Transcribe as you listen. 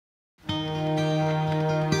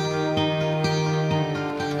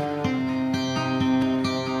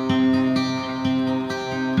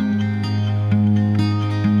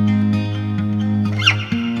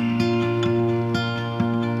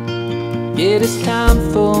It is time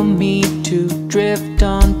for me to drift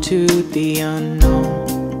onto the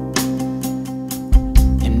unknown.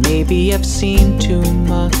 And maybe I've seen too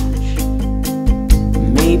much.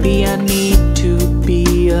 Maybe I need to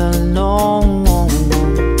be alone.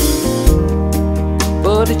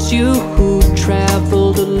 But it's you who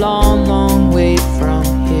traveled a long, long way from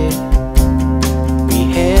here.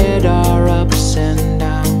 We had our ups and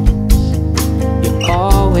downs. You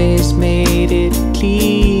always made it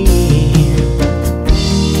clear.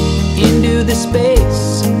 Into the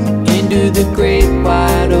space, into the great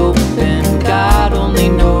wide open. God only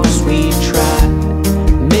knows we tried,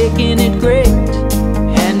 making it great.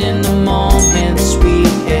 And in the moments we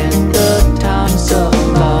had, the times of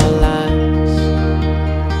our lives.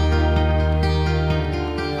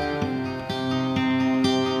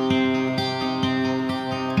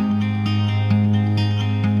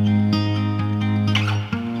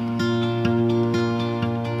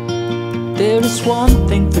 There is one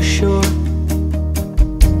thing for sure,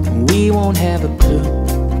 we won't have a clue.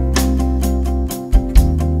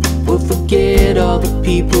 We'll forget all the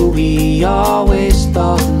people we always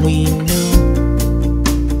thought we knew.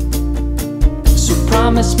 So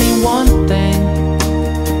promise me one thing,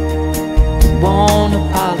 won't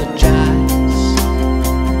apologize.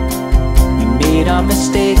 We made our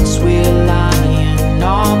mistakes, we're lying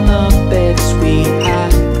on the beds we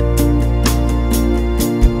had.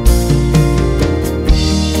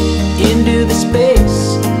 Into the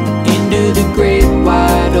space, into the great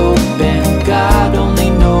wide open. God only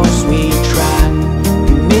knows we tried.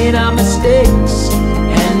 We made our mistakes,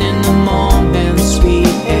 and in the moments we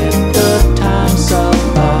had, the times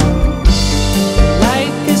of our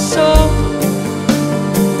life is so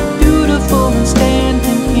beautiful and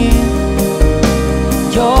standing here.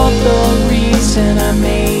 You're the reason I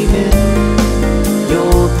made it.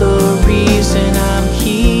 You're the reason I'm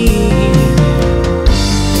here.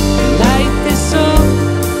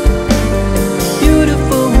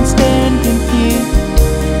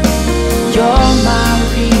 You're my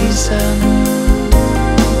reason,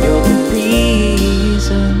 you're the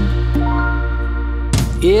reason.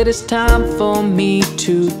 It is time for me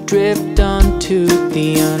to drift onto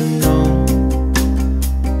the unknown.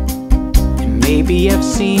 And maybe I've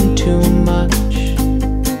seen too much.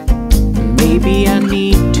 Maybe I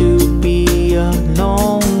need to be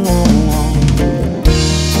alone.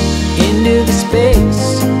 Into the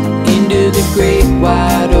space, into the great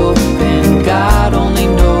wide open. God only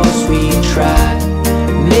knows we tried,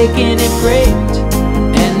 making it great.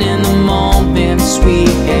 And in the moments we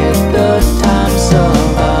had,